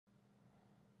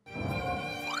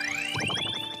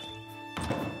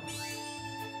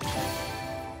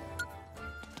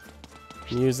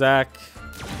Music.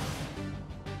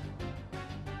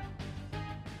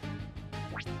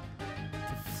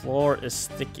 The floor is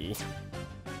sticky.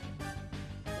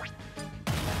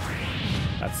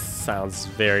 That sounds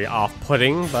very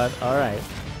off-putting, but alright.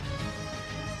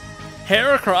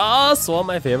 Heracross, one of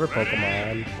my favorite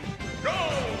Pokemon.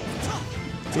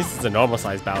 This is a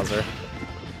normal-sized Bowser.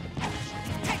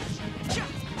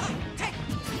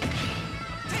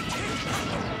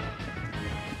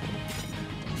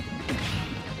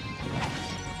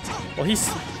 Well,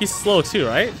 he's slow too,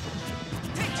 right?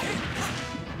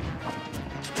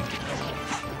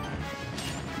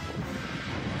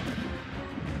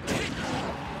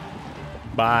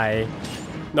 Bye.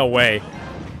 No way.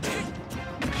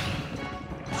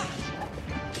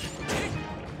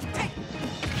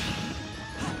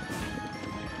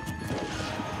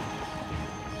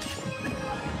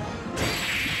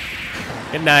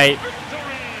 Good night.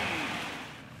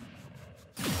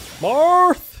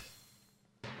 Marth!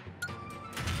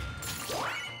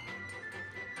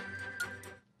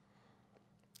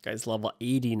 Guy's level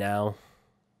 80 now.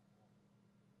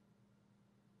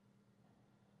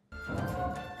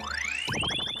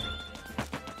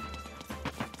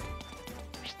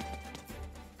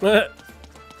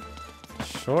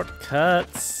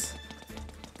 Shortcuts.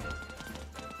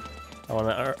 I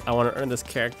wanna earn this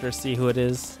character, see who it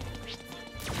is.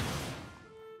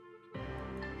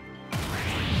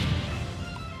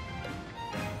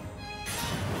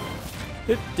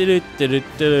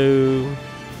 Do-do-do-do-do.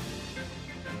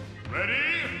 Ready?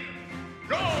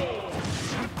 Go!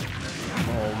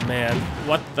 Oh man,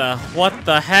 what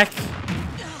the heck?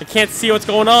 I can't see what's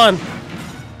going on.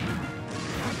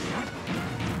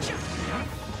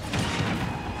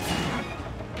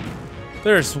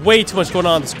 There's way too much going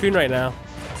on the screen right now.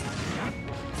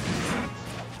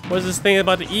 What is this thing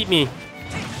about to eat me?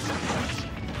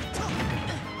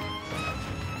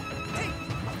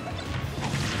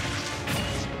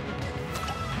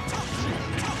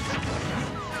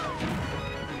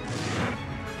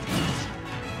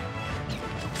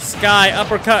 Sky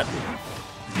uppercut.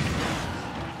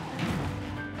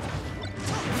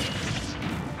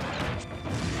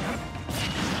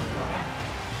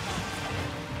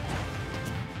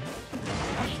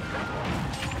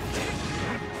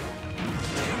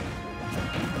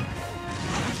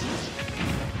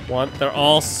 They're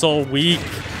all so weak.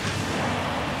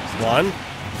 One,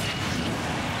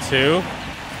 two.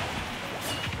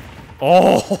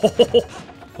 Oh!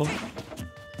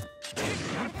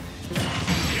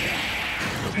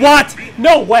 What?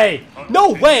 No way!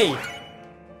 No way!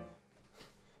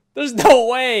 There's no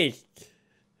way!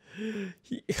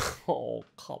 Oh,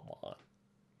 come on.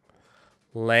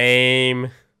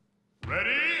 Lame.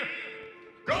 Ready?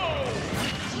 Go!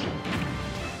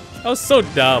 That was so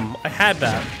dumb. I had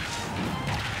that.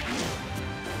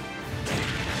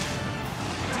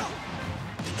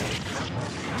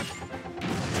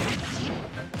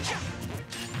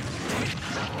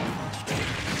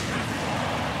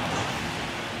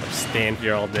 Stand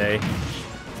here all day.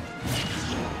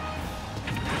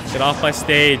 Get off my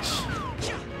stage.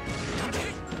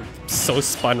 I'm so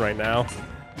spun right now.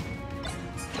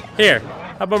 Here,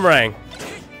 a boomerang.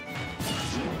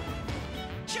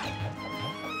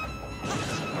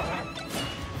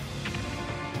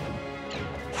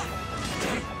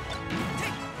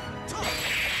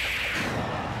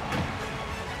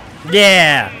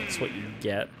 Yeah, that's what you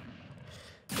get,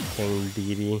 King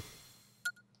Dedede.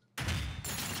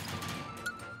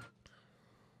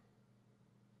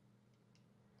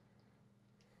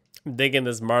 I'm digging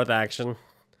this Marth action.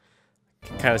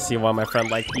 Can kind of see why my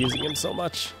friend liked using him so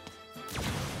much.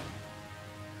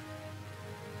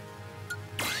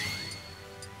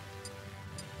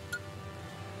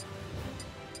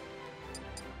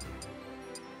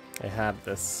 I have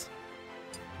this.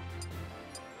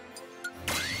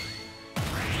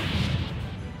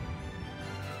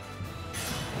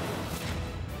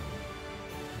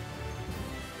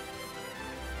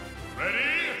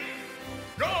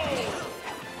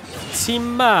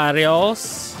 Team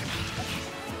Marios.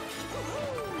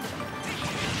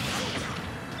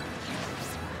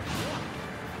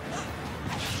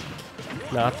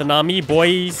 Nothing on me,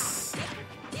 boys.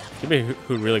 Maybe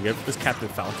who really good for this? Captain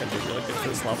Falcon be really good for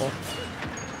this level.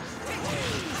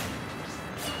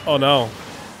 Oh no.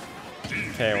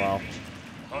 Okay, well,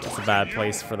 that's a bad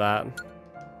place for that.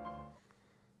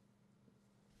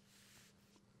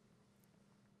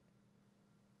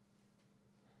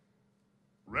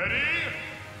 Ready?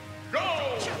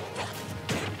 Go!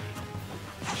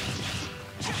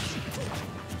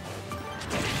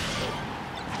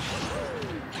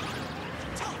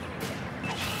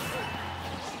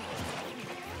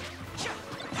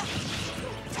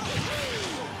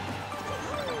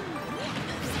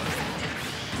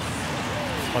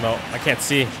 Oh no, I can't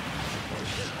see.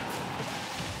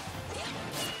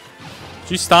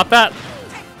 Did you stop that?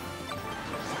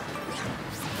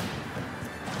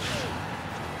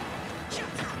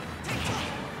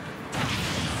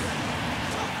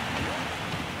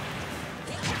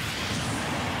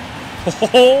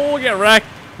 Oh, get wrecked.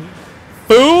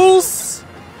 Fools!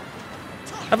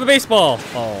 Have a baseball.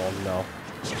 Oh, no.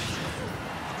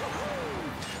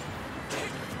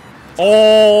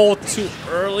 Oh, too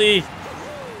early.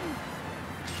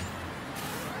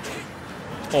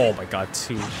 Oh my god,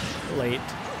 too late.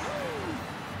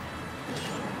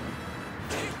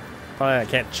 Fine, I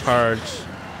can't charge.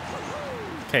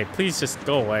 Okay, please just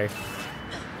go away.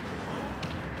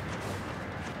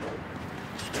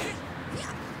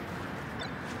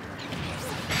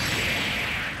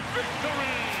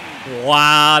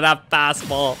 Wow, that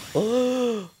fastball.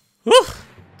 Woo.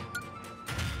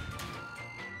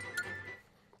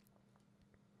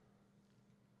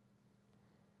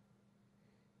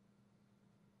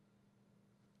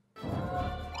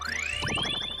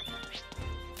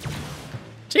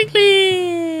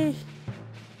 Jiggly!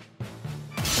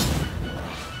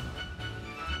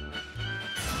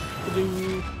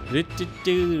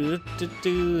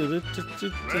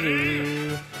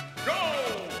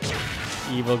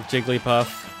 Evil Jigglypuff.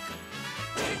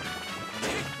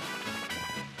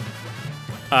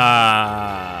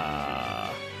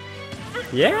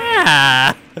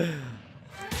 Yeah.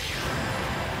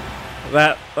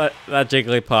 That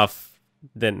Jigglypuff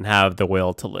didn't have the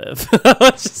will to live.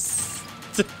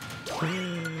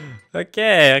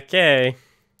 Okay, okay.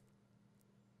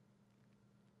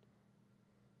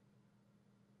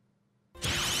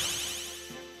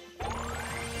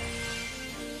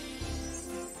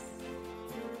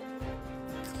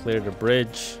 Clear the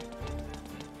bridge.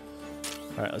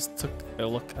 Alright, let's take a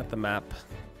look at the map.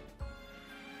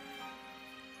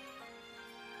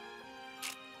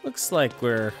 Looks like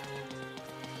we're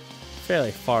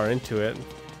fairly far into it.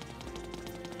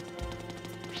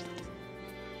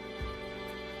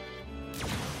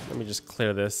 Let me just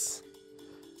clear this.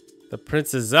 The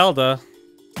Princess Zelda.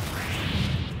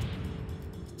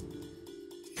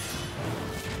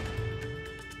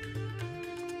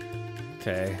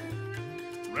 Okay.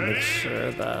 Make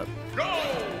sure that.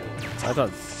 I thought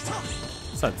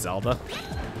it's not Zelda.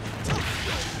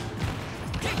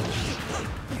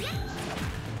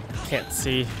 Can't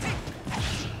see.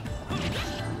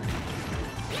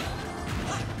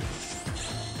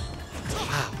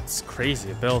 Wow, it's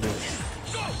crazy building.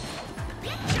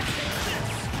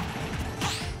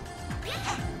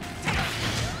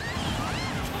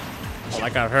 Oh, I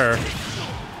got her.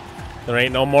 There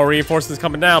ain't no more reinforcements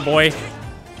coming down, boy.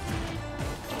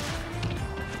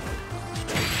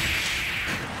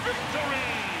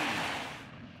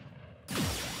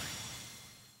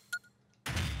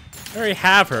 I already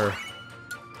have her.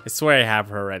 I swear I have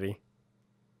her already.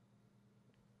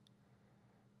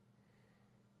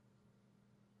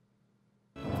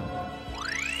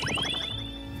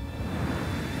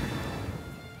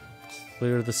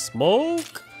 Clear the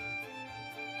smoke.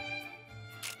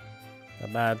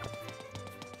 Not bad.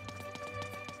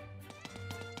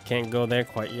 Can't go there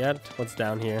quite yet. What's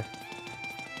down here?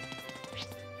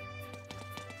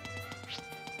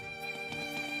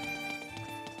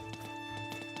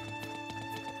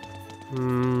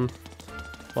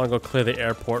 Wanna go clear the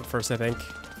airport first, I think.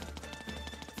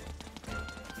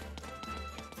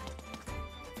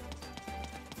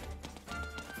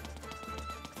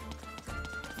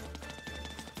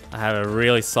 I have a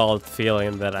really solid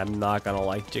feeling that I'm not gonna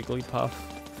like Jigglypuff.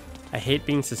 I hate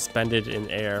being suspended in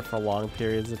air for long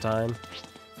periods of time.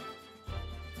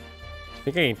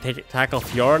 I think I can tackle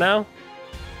Fiora now?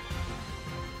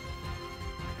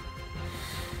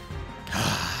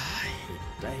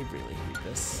 I really hate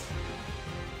this.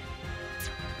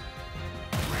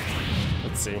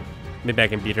 Let's see. Maybe I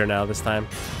can beat her now this time.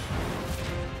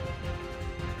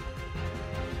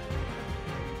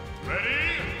 Ready?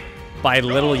 By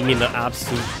little, you mean the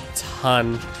absolute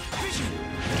ton.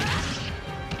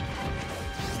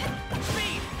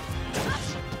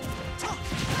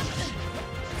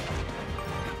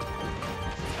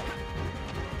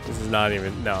 This is not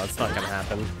even... No, it's not gonna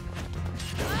happen.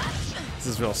 This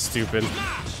is real stupid.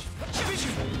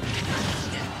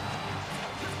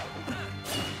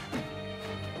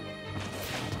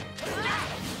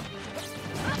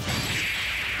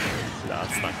 No,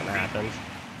 it's not gonna happen.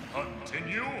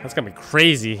 Continue. That's gonna be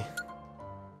crazy.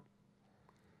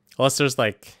 Unless there's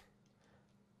like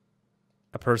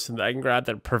a person that I can grab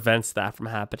that prevents that from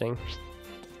happening.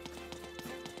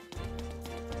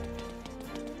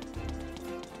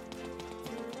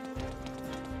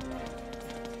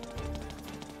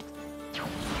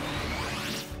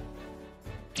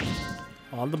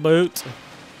 On the boot.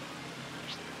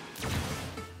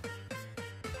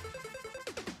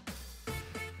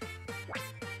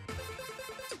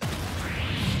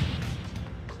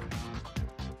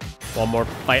 One more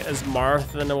fight as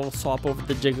Marth, and then we'll swap over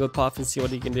to Jigglypuff and see what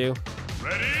he can do.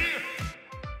 Ready?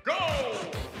 Go!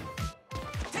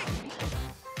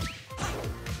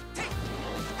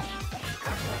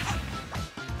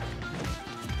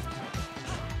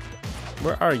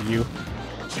 Where are you?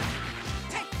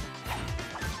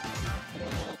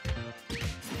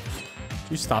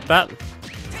 Did you stop that?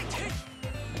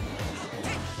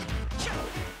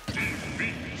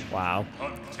 Wow.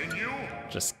 Continue.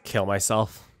 Just kill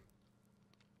myself.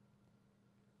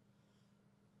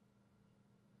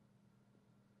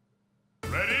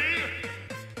 Ready?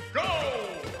 Go!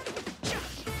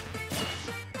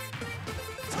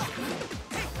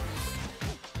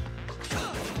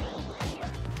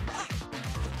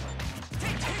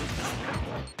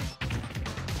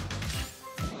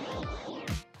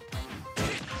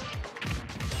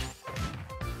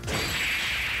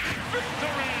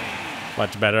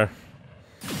 Much better.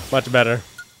 Much better.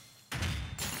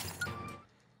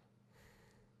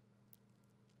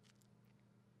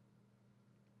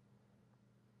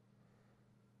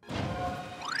 I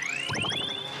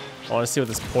want to see what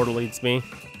this portal leads me.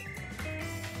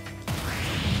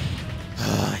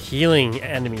 Healing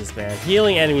enemies, man.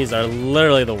 Healing enemies are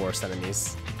literally the worst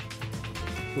enemies.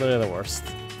 Literally the worst.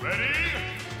 Ready?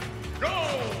 Go!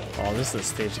 Oh, this is the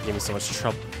stage that gave me so much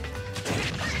trouble.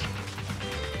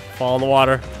 Fall in the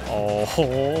water. Oh.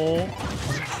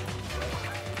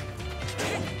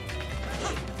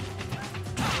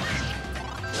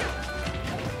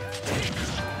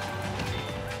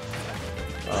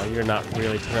 Oh, you're not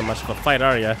really taking much of a fight,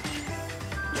 are you?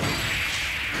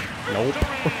 Nope.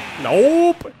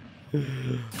 Nope.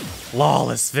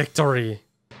 Flawless victory.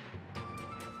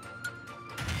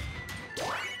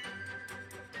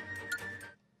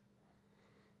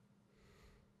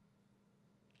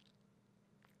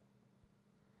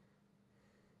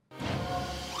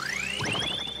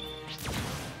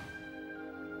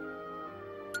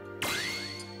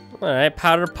 Alright,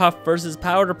 Powder Puff versus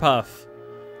Powder Puff.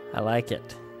 I like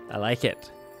it. I like it.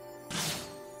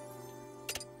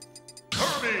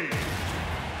 Kirby!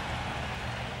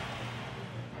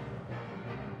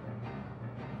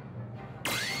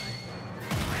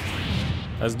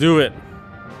 Let's do it.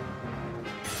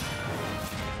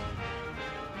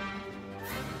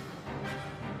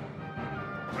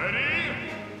 Ready?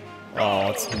 Oh,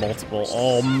 it's multiple.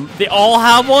 Oh, they all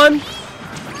have one?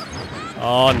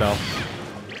 Oh, no.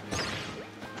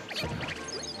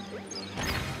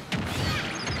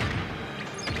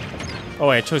 Oh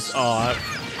wait, I chose. Oh,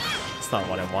 it's not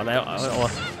what I want.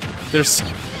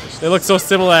 They look so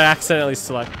similar. I accidentally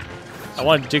select. I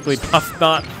want Jigglypuff,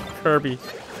 not Kirby.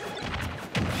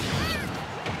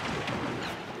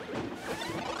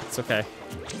 It's okay.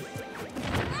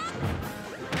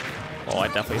 Oh, I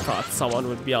definitely thought someone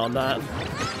would be on that.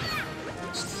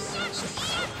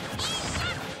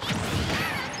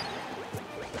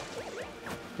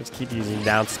 Just keep using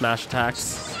down smash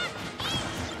attacks.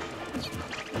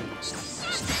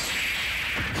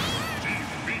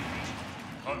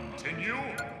 Continue.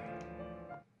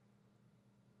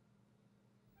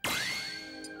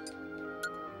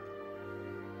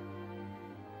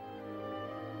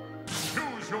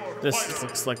 Choose your This fighter.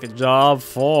 looks like a job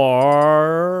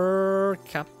for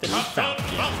Captain Falcon.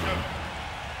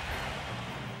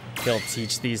 He'll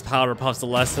teach these Powder Puffs a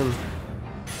lesson.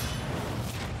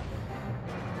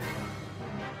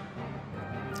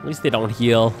 At least they don't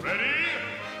heal. Ready?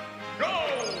 Go!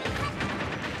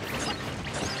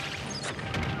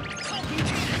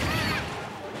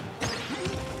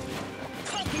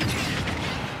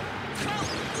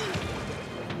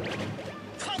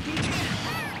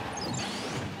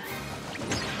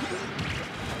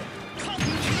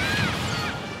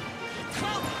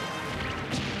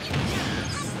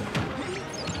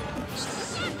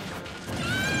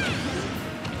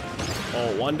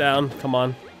 Oh, one down. Come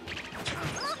on.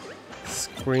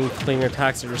 Screen cleaner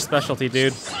attacks are your specialty,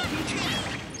 dude.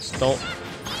 Don't.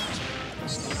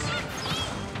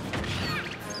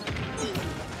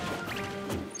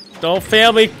 Don't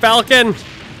fail me, Falcon!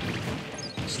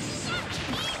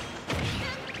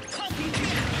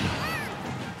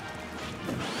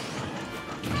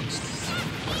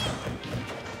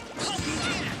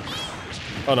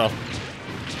 Oh no.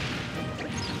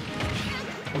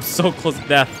 I'm so close to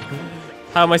death.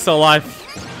 How am I still alive?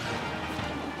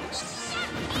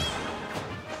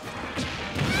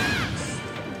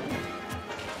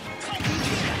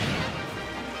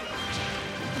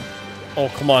 Oh,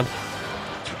 come on.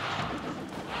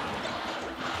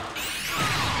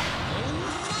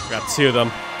 Got 2 of them.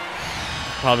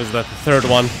 Probably is the 3rd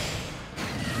one.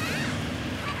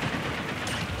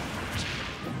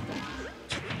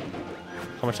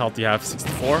 How much health do you have?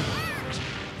 64?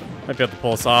 Might be able to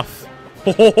pull us off.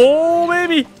 Oh,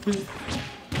 baby!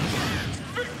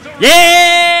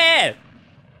 Yeah!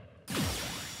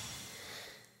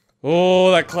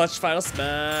 Oh, that clutch final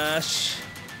smash.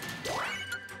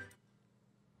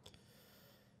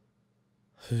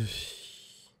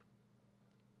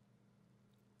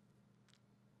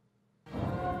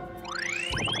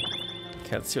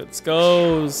 Okay, let's see what this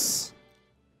goes.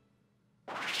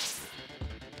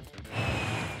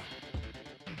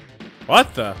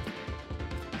 What the?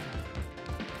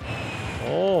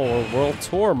 Oh, we're World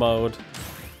Tour mode.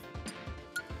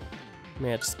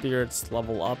 Match spirits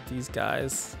level up these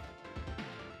guys.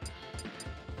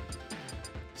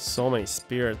 So many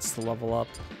spirits to level up.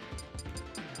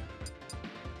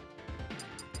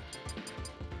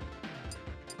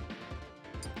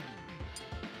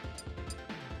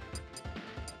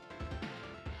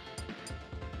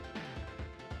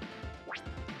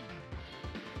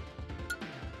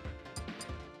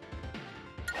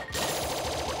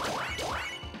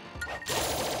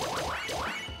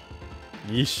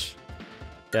 Yeesh.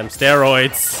 Them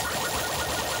steroids.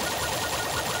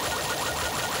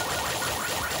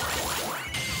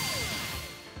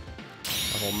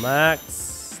 Level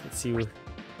max. Let's see.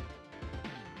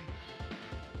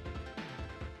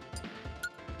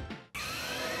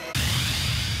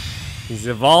 He's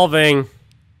evolving.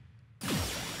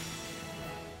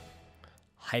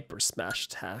 Hyper smash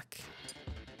attack.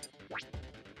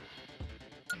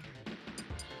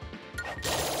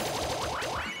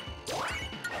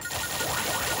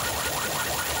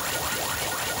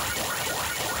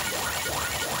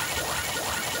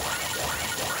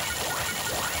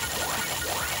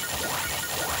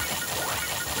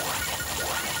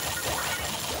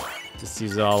 Just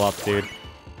use it all up, dude.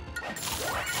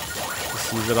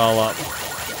 Just use it all up.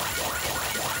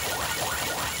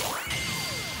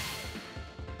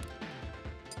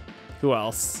 Who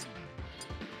else?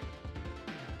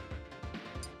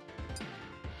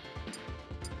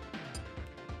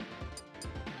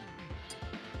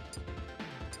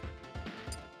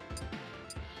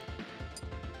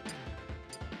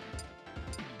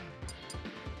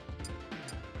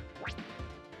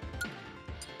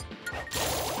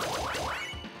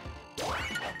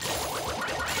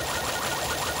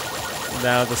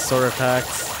 Now the sword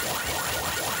attacks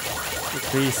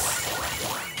increase.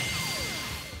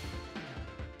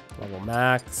 Level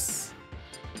max.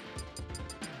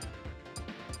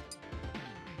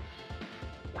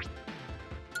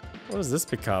 What does this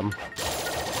become?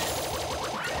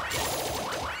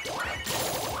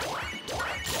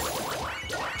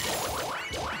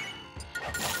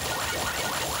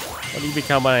 What do you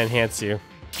become when I enhance you?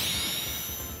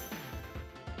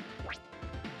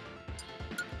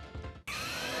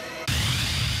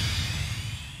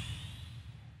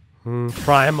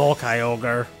 Primal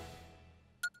Kyogre.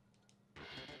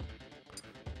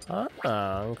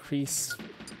 Ah, increase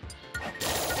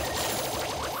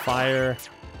fire.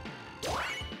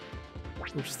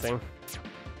 Interesting.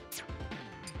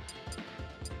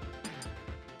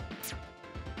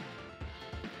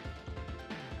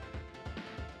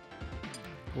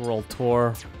 World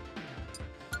Tour.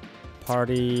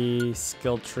 Party,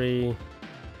 skill tree.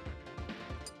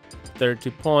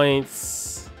 32 points.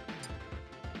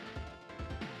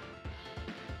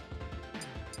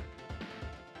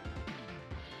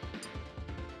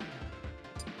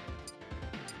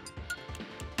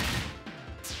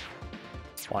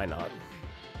 Why not?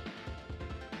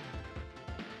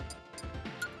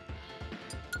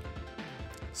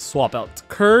 Swap out to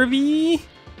Kirby.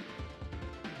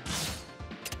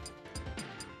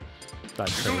 Not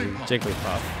Kirby,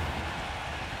 Jigglypuff.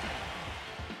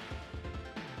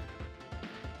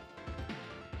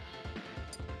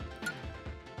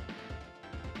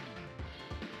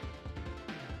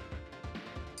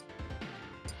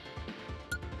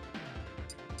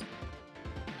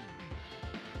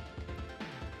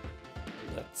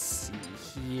 Let's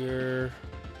see here.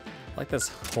 I like this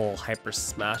whole hyper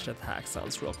smash attack,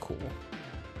 sounds real cool.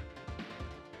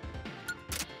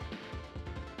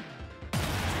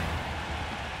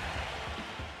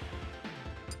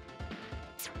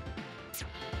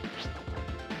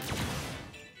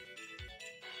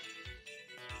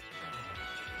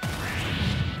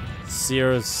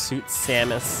 Zero Suit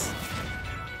Samus.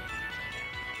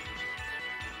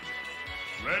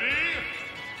 Ready?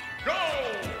 Go!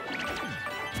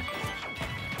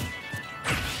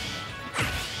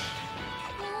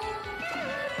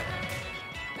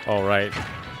 All right.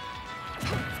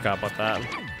 Forgot about that.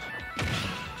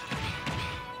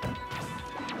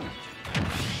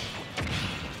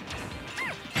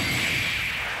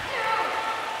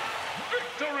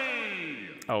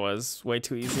 was way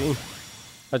too easy.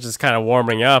 I was just kind of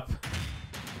warming up.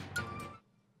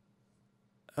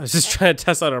 I was just trying to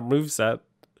test out our moveset.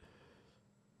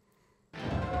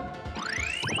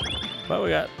 But we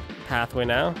got pathway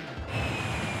now.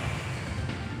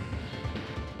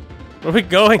 Where are we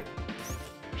going?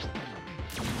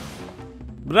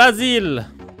 Brazil!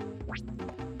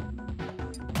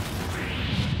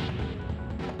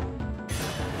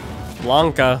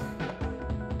 Blanca.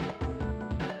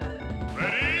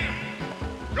 Ready?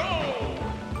 Go!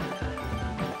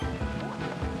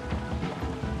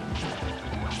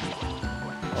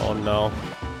 Oh no.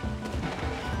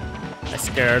 I'm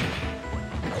scared.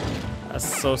 I'm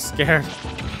so scared.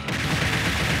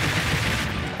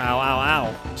 Ow, ow,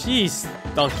 ow. Jeez,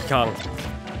 Donkey Kong.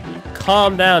 You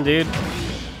calm down, dude.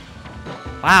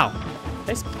 Wow.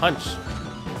 Nice punch.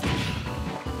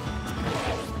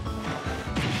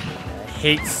 I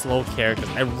hate slow characters.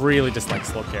 I really dislike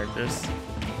slow characters.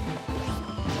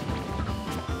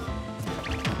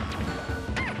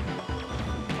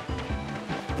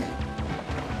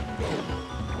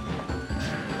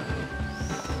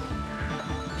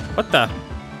 What the?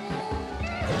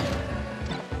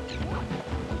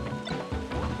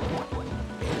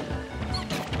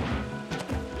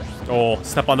 Oh,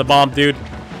 step on the bomb, dude.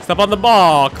 Step on the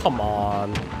ball. Come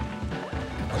on.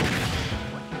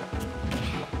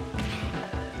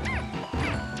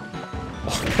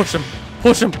 Oh, push him.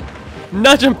 Push him.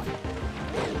 Nudge him.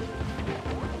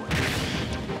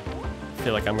 I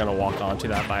feel like I'm gonna walk onto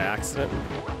that by accident.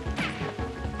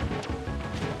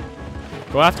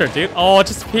 Go after it, dude. Oh, it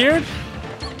just appeared?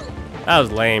 That was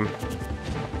lame.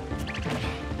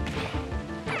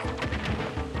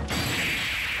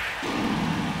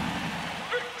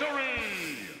 Victory!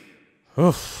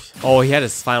 Oof. Oh, he had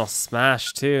his final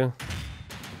smash, too.